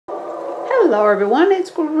Hello everyone,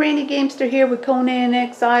 it's Granny Gamester here with Conan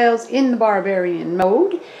Exiles in the Barbarian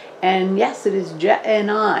mode. And yes, it is Jet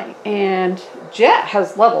and I. And Jet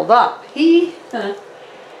has leveled up. He's a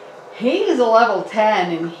level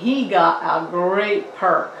 10 and he got a great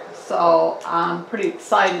perk. So I'm pretty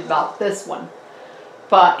excited about this one.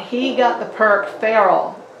 But he got the perk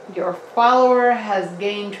Feral. Your follower has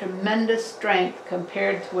gained tremendous strength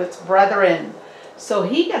compared to its brethren. So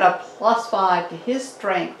he got a +5 to his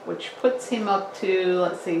strength, which puts him up to,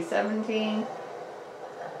 let's see, 17,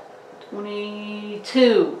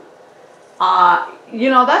 22. You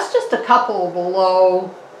know, that's just a couple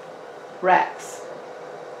below Rex.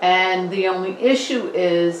 And the only issue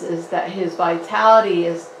is that his vitality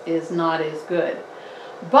is not as good.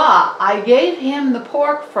 But I gave him the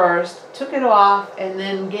pork first, took it off, and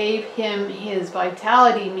then gave him his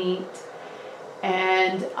vitality meat.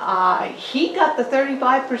 And he got the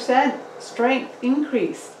 35% strength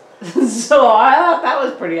increase. So I thought that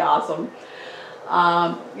was pretty awesome.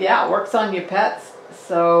 Yeah, it works on your pets.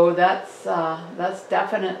 So that's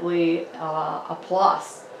definitely a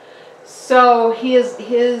plus. So his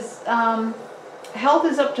health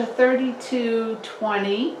is up to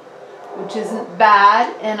 3220, which isn't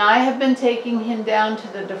bad. And I have been taking him down to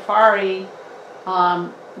the Defari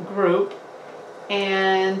group,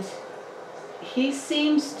 and he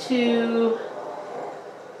seems to,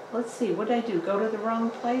 let's see, what did I do? Go to the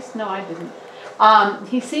wrong place? No, I didn't.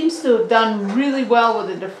 He seems to have done really well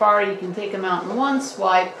with the Defari. You can take him out in one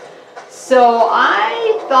swipe. So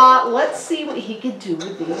I thought, let's see what he could do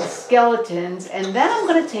with these skeletons, and then I'm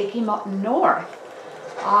going to take him up north.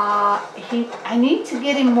 I need to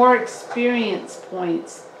get him more experience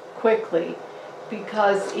points quickly,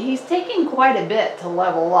 because he's taking quite a bit to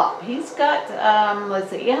level up. He's got, let's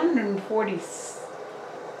see,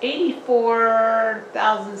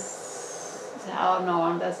 84,000, oh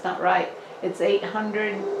no, that's not right. It's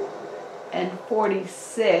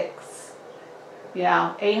 846,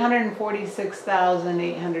 yeah,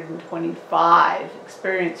 846,825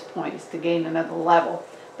 experience points to gain another level.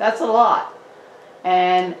 That's a lot.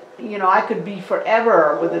 And, you know, I could be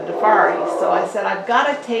forever with a Defari. So I said, I've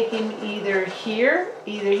got to take him either here,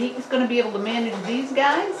 either he's going to be able to manage these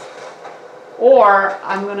guys, or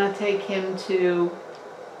I'm going to take him to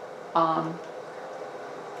up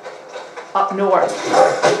north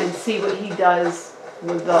and see what he does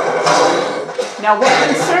with those. Now, what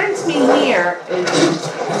concerns me here is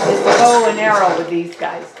the bow and arrow with these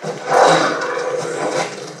guys.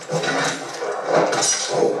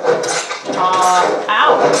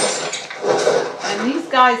 Ouch! And these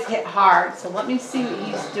guys hit hard, so let me see what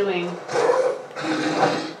he's doing.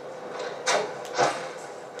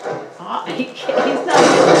 He's not even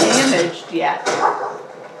damaged yet.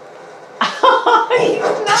 He's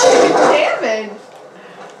not even damaged.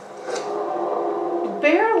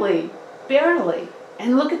 Barely.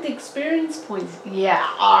 And look at the experience points. Yeah,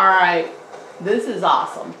 alright. This is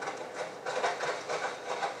awesome.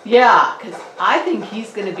 Yeah, because I think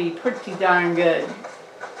he's going to be pretty darn good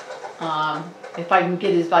if I can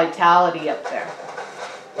get his vitality up there.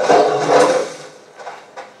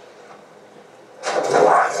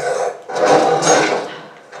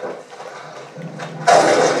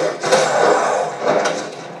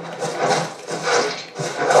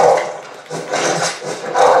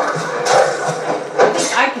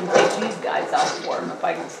 I can take these guys out for him if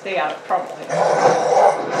I can stay out of trouble here.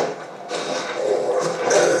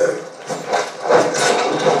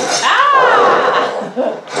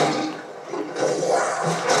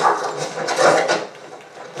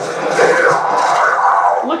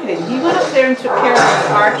 Look at him. He went up there and took care of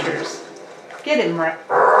his archers. Get him, Rex.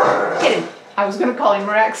 Get him. I was going to call him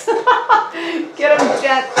Rex. Get him,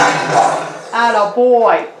 Jet. Atta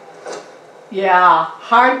boy. Yeah,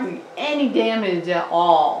 hardly any damage at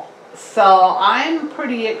all. So I'm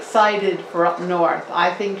pretty excited for up north.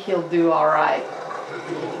 I think he'll do all right.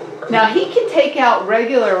 Now he can take out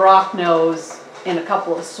regular rock nose in a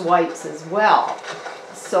couple of swipes as well.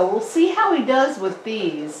 So we'll see how he does with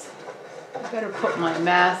these. I better put my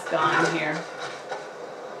mask on here.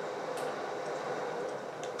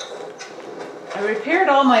 I repaired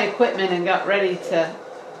all my equipment and got ready to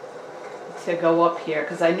go up here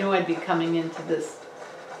because I knew I'd be coming into this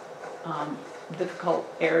difficult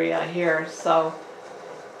area here. So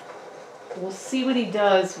we'll see what he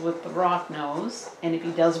does with the rock nose, and if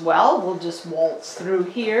he does well, we'll just waltz through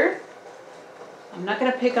here. I'm not going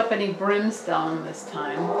to pick up any brimstone this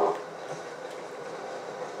time.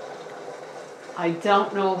 I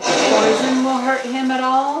don't know if poison will hurt him at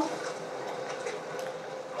all.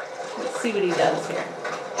 Let's see what he does here.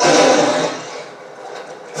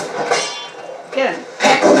 Get him.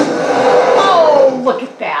 look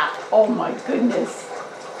at that. Oh my goodness.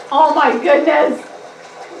 Oh my goodness.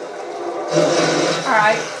 All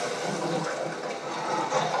right.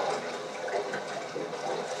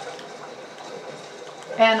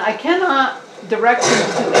 And I cannot direct him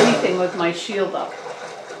to do anything with my shield up.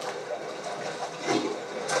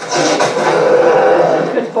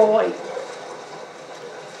 Good boy.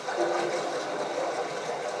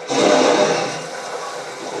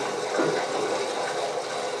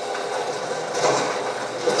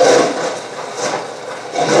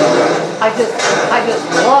 I just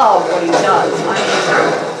love what he does. I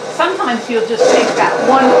mean, sometimes he'll just take that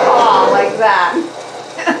one paw like that.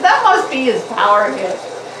 That must be his power hit.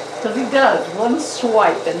 Because he does. One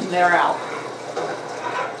swipe and they're out.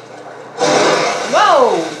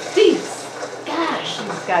 Whoa! Thieves! Gosh,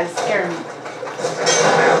 these guys scare me.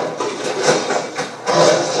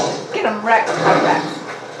 Get him wrecked right back.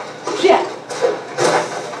 Shit!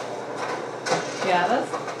 Yeah,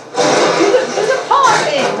 that's... Do the paw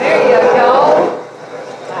thing. There you go.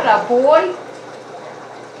 Atta boy.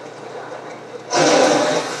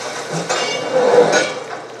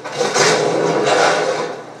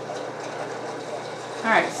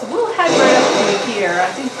 Alright, so we'll head right up through here.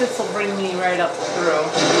 I think this will bring me right up through.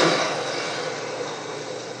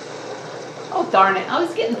 Oh darn it, I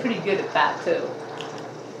was getting pretty good at that too.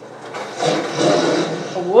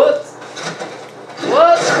 Whoops.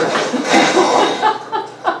 Whoops.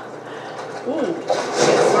 Ooh,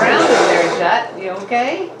 get surrounded there, Jet. You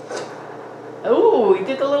okay? Ooh, he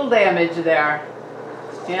took a little damage there.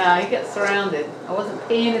 Yeah, he got surrounded. I wasn't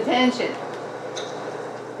paying attention.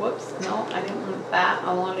 Whoops, no, I didn't want that.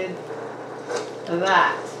 I wanted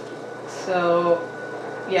that. So,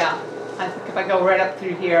 yeah, I think if I go right up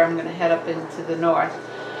through here, I'm going to head up into the north.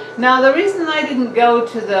 Now, the reason I didn't go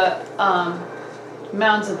to the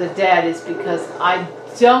Mounds of the Dead is because I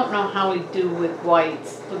don't know how we do with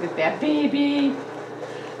whites. Look at that baby.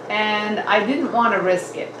 And I didn't want to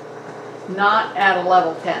risk it. Not at a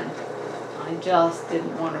level 10. I just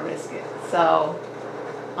didn't want to risk it. So,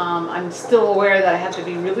 I'm still aware that I have to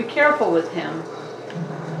be really careful with him.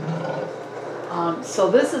 So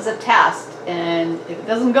this is a test, and if it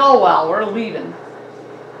doesn't go well, we're leaving.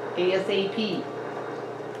 ASAP.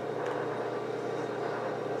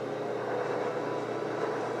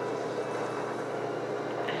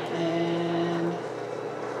 And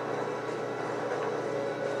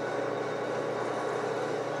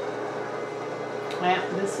yeah,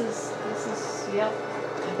 this is yep.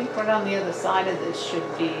 I think right on the other side of this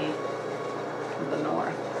should be to the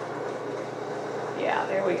north. Yeah,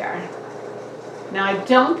 there we are. Now I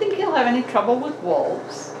don't think he'll have any trouble with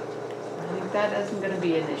wolves. I think that isn't going to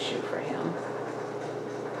be an issue for him.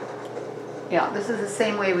 Yeah, this is the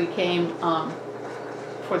same way we came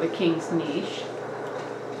for the King's Niche.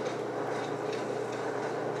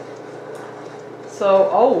 So,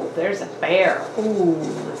 oh, there's a bear. Ooh,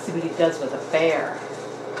 let's see what he does with a bear.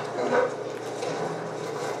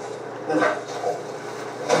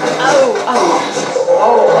 Oh, oh,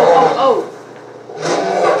 oh, oh, oh.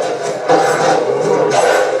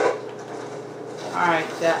 All right,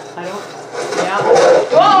 yeah, I don't, yeah.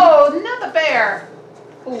 Whoa, another bear.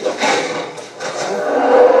 Ooh.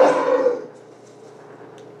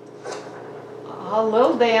 A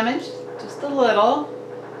little damage, just a little.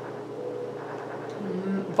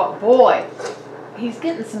 But boy, he's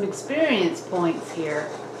getting some experience points here.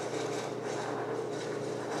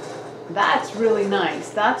 That's really nice.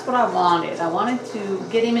 That's what I wanted. I wanted to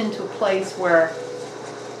get him into a place where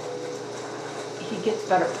he gets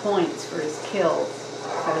better points for his kills.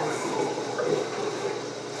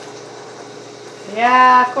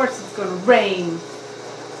 Yeah, of course it's going to rain.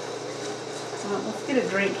 Well, let's get a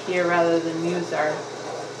drink here rather than use our...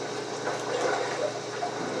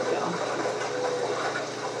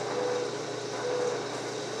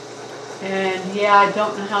 And yeah, I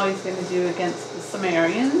don't know how he's going to do against the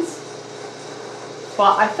Sumerians.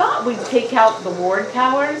 But I thought we'd take out the ward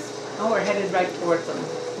towers. Oh, we're headed right towards them.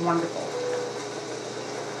 Wonderful.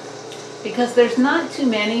 Because there's not too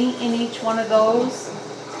many in each one of those.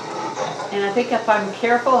 And I think if I'm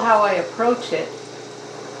careful how I approach it,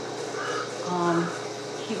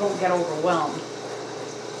 he won't get overwhelmed.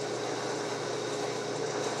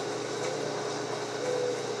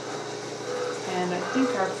 And I think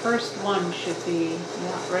our first one should be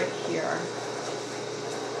right here.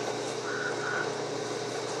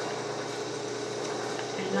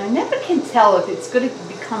 And I never can tell if it's going to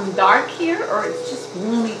become dark here or it's just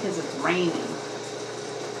gloomy because it's raining.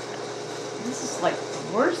 This is like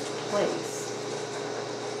the worst place.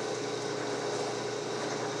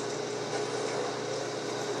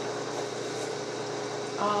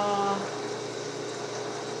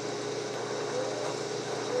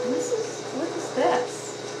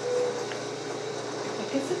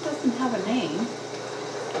 it doesn't have a name.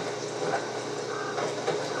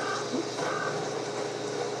 Oops.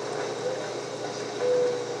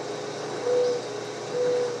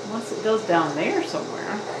 Unless it goes down there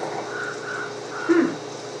somewhere.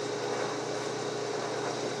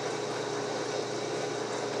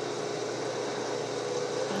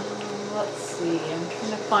 Let's see, I'm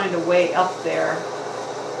trying to find a way up there.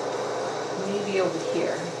 Maybe over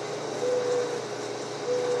here.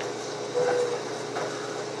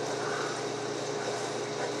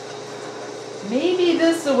 Maybe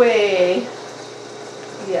this way.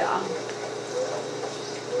 Yeah.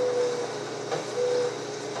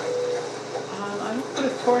 I'm going to put a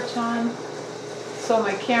torch on so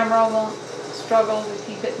my camera won't struggle to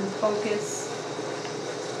keep it in focus.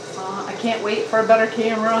 I can't wait for a better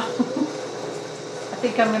camera. I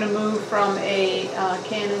think I'm going to move from a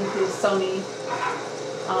Canon to Sony.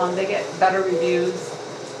 They get better reviews.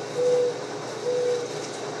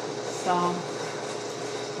 So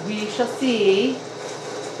we shall see.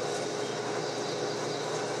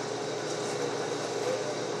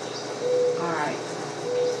 Alright.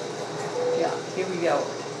 Yeah, here we go.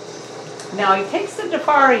 Now he takes the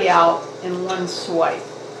Jafari out in one swipe,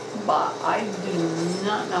 but I do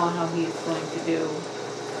not know how he's going to do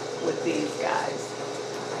with these guys.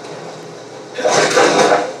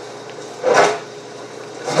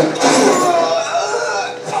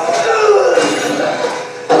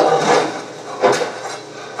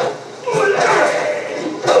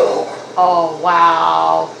 Oh,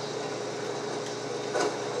 wow.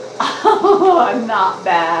 I'm not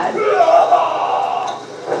bad.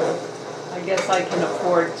 I guess I can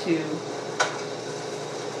afford to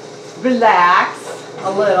relax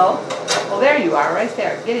a little. Well, there you are, right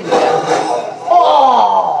there. Get in there.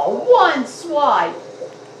 Oh, one swipe.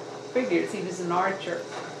 Figures he was an archer.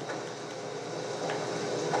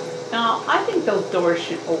 Now, I think those doors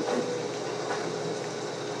should open.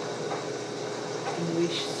 And we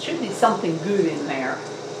should be something good in there.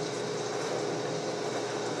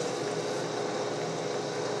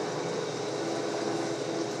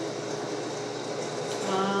 I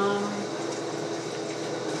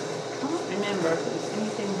don't remember if there's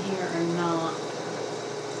anything here or not.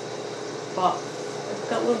 But I've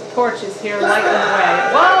got little torches here lighting the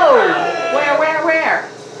way. Whoa! Where?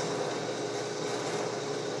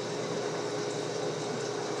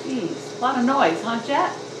 Jeez, a lot of noise, huh,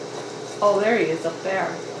 Jet? Oh, there he is up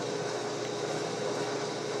there.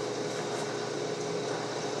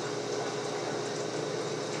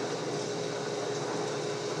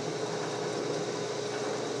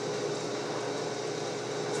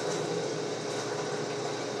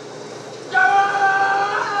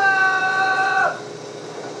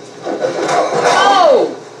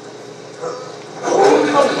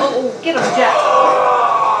 Oh, get him, Jet.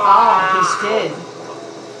 Ah, he's dead.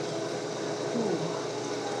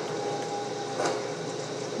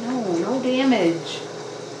 No damage.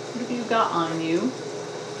 What have you got on you?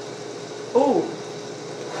 Oh,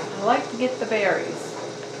 I like to get the berries.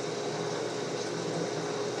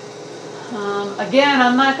 Again,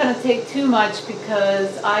 I'm not going to take too much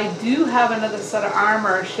because I do have another set of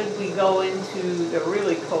armor should we go into the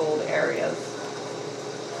really cold areas.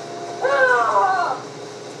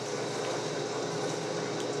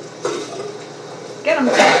 Get him,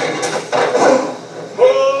 Jack.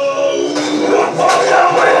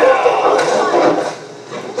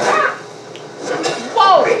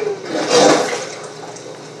 Whoa!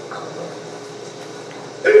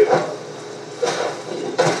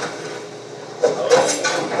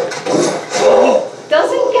 He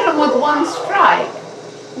doesn't get him with one strike.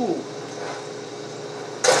 Ooh.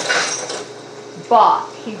 But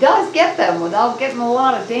he does get them without getting a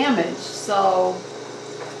lot of damage, so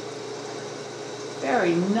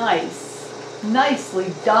very nice.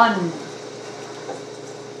 Nicely done.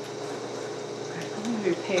 Alright, let me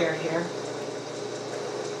repair here.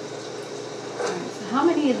 Alright, so how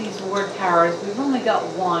many of these ward towers? We've only got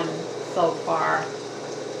one so far.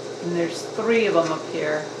 And there's 3 of them up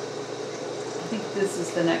here. I think this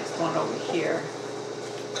is the next one over here.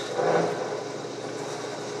 I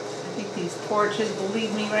think these torches will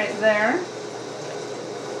lead me right there.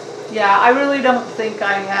 Yeah, I really don't think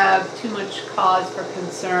I have too much cause for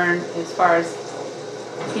concern as far as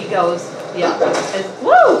he goes. Yeah.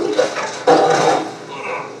 Woo!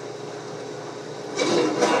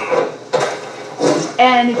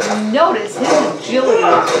 And if you notice, his agility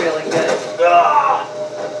is really good.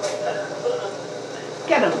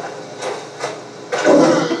 Get him.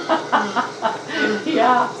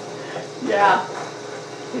 Yeah.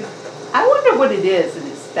 I wonder what it is in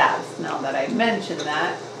his stats now that I mentioned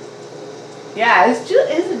that. Yeah, his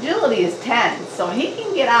agility is 10, so he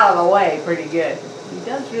can get out of the way pretty good. He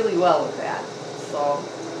does really well with that. So.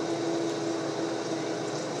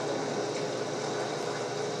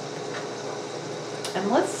 And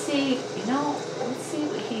let's see, let's see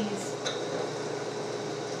what he's.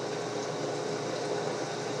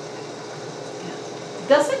 Yeah. It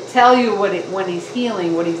doesn't tell you when he's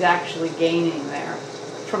healing, what he's actually gaining there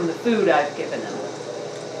from the food I've given him.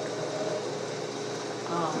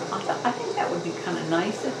 I think that would be kind of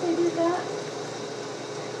nice if they did that.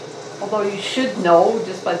 Although you should know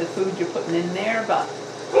just by the food you're putting in there, but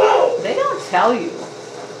they don't tell you.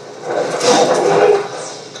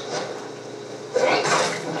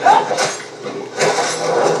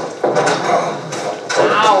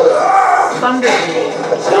 Ow! Thundered me,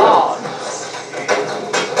 dog.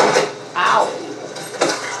 Ow.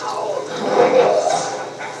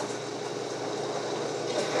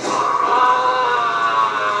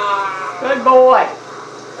 Good boy.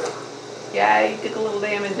 Yeah, he took a little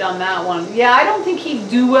damage on that one. Yeah, I don't think he'd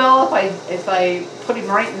do well if I put him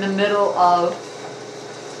right in the middle of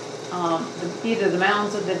either the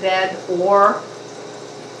Mounds of the Dead or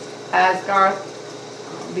Asgarth,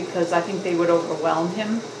 because I think they would overwhelm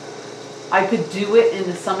him. I could do it in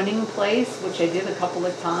the summoning place, which I did a couple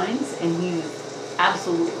of times, and he was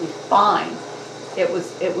absolutely fine. It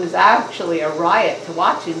was actually a riot to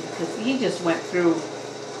watch him because he just went through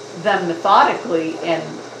them methodically and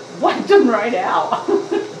wiped them right out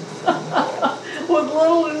with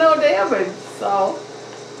little to no damage. So,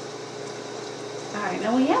 all right,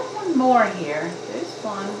 now we have one more here. There's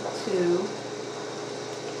 1, 2.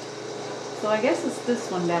 So I guess it's this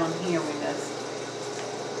one down here we missed.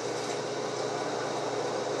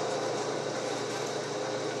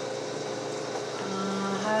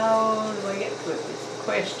 How do I get to this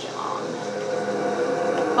question?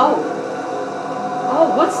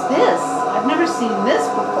 Oh, what's this? I've never seen this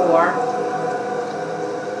before.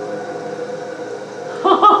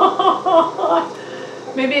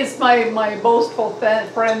 Maybe it's my boastful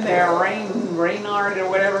friend there, Reynard or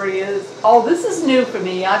whatever he is. Oh, this is new for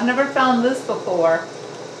me. I've never found this before.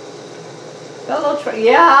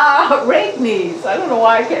 Yeah, Reiknes. I don't know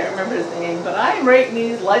why I can't remember his name, but I am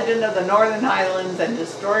Reiknes, Legend of the Northern Highlands and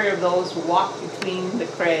destroyer of those who walk between the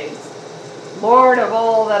crags. Lord of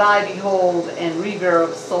all that I behold and reaver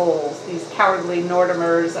of souls, these cowardly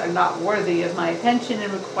Nordimers are not worthy of my attention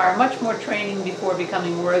and require much more training before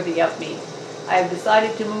becoming worthy of me. I have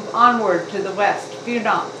decided to move onward to the west. Fear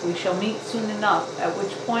not, we shall meet soon enough, at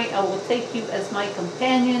which point I will take you as my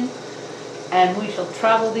companion, and we shall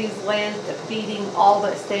travel these lands, defeating all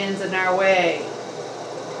that stands in our way.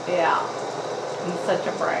 Yeah, he's such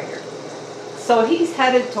a braggart. So he's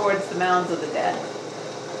headed towards the Mounds of the Dead.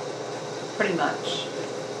 Pretty much.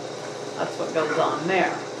 That's what goes on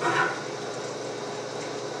there.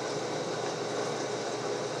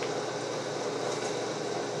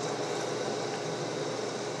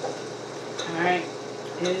 Alright,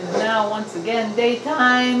 it is now once again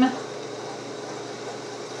daytime.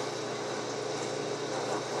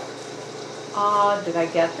 Did I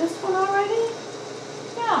get this one already?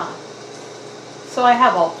 Yeah. So I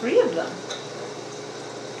have all 3 of them.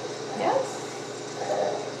 Yes.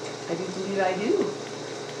 I do believe I do.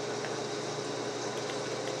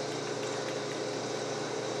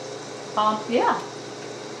 Yeah.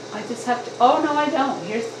 I just have to, oh no I don't.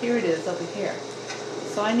 Here it is over here.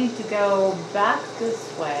 So I need to go back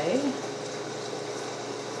this way.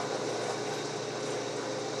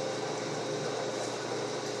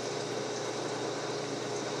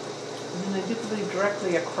 And I do believe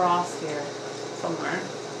directly across here somewhere.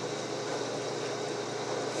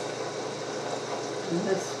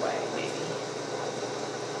 This way, maybe.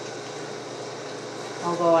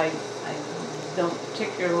 Although I don't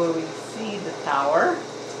particularly see the tower.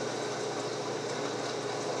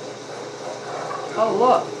 Oh,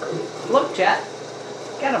 look. Look, Jet.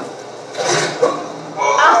 Get him.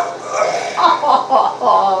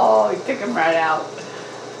 Oh, he took him right out.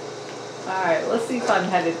 Alright, let's see if I'm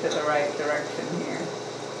headed to the right direction here.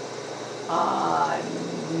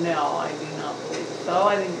 No, I do not believe so.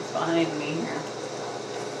 I think it's behind me here.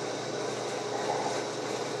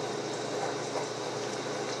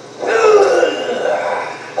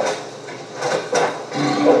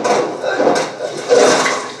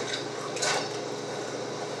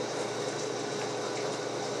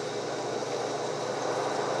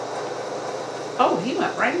 Oh, he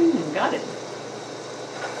went right in and got it.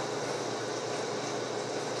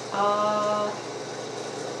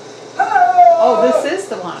 Oh, this is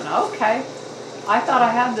the one. Okay. I thought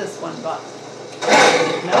I had this one, but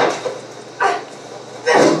no.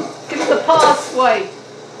 Give it the paw swipe.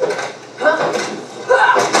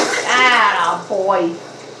 boy.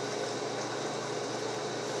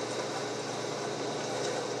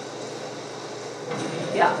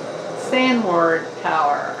 Yeah, Sandward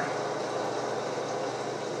Tower.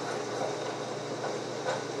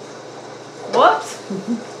 Whoops.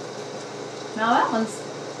 Now that one's,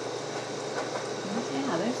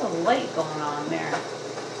 yeah, there's a light going on there.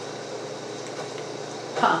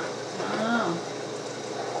 Huh. I don't know.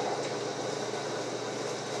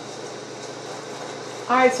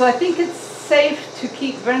 Alright, so I think it's safe to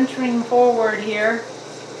keep venturing forward here.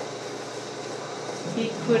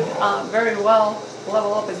 He could very well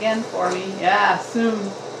level up again for me. Yeah,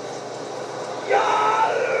 soon.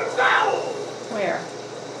 Where?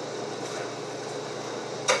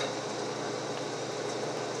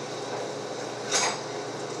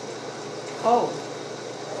 Oh.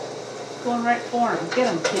 Going right for him.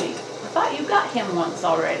 Get him, kitty. I thought you got him once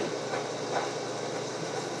already.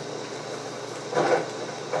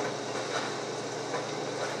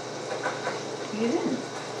 You didn't.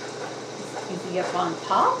 Is he up on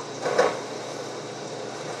top?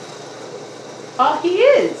 Oh, he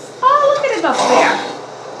is. Oh, look at him up there.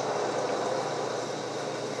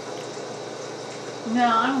 No,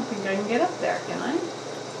 I don't think I can get up there, can I?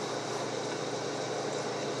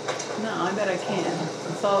 No, I bet I can.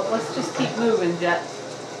 So let's just keep moving, Jet.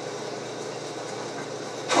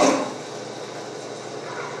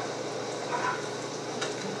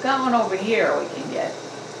 We've got one over here we can get.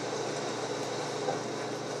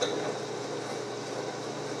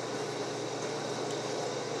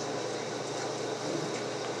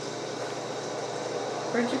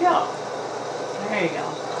 Where'd you go? There you go.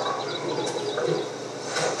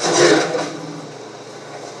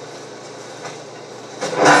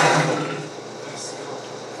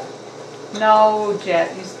 No,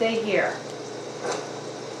 Jet, you stay here.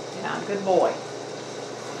 Yeah, good boy.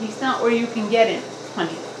 He's not where you can get him,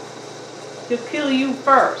 honey. He'll kill you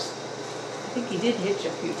first. I think he did hit you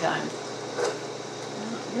a few times.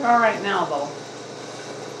 You're alright now, though.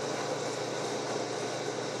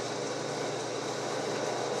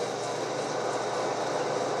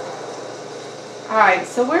 Alright,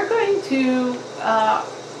 so we're going to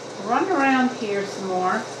run around here some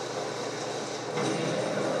more.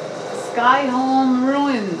 Skyholm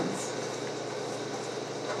Ruins.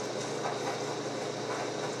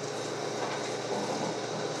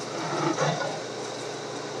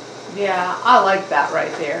 Yeah, I like that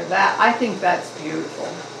right there. That, I think that's beautiful.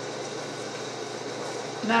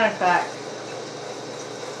 Matter of fact,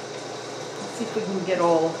 let's see if we can get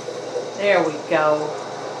all, there we go.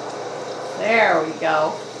 There we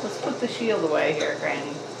go. Let's put the shield away here,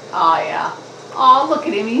 Granny. Oh yeah. Oh, look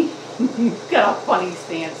at him. He's got a funny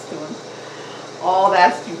stance to him. Oh,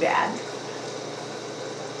 that's too bad.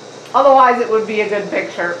 Otherwise, it would be a good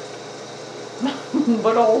picture.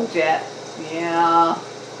 But old Jet. Yeah.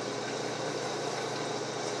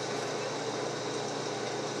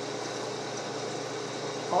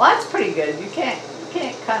 Well, that's pretty good. You can't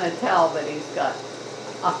kind of tell that he's got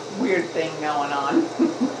a weird thing going on.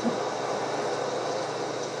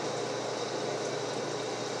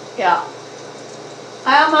 Yeah.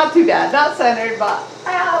 Not too bad. Not centered, but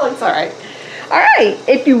looks alright. Alright,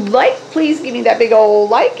 if you like, please give me that big old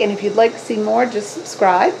like. And if you'd like to see more, just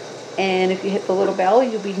subscribe. And if you hit the little bell,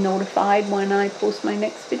 you'll be notified when I post my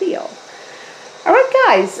next video. Alright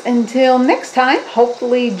guys, until next time,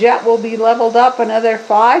 hopefully Jet will be leveled up another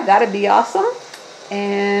 5. That'd be awesome.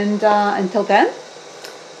 And until then,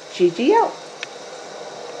 GG out.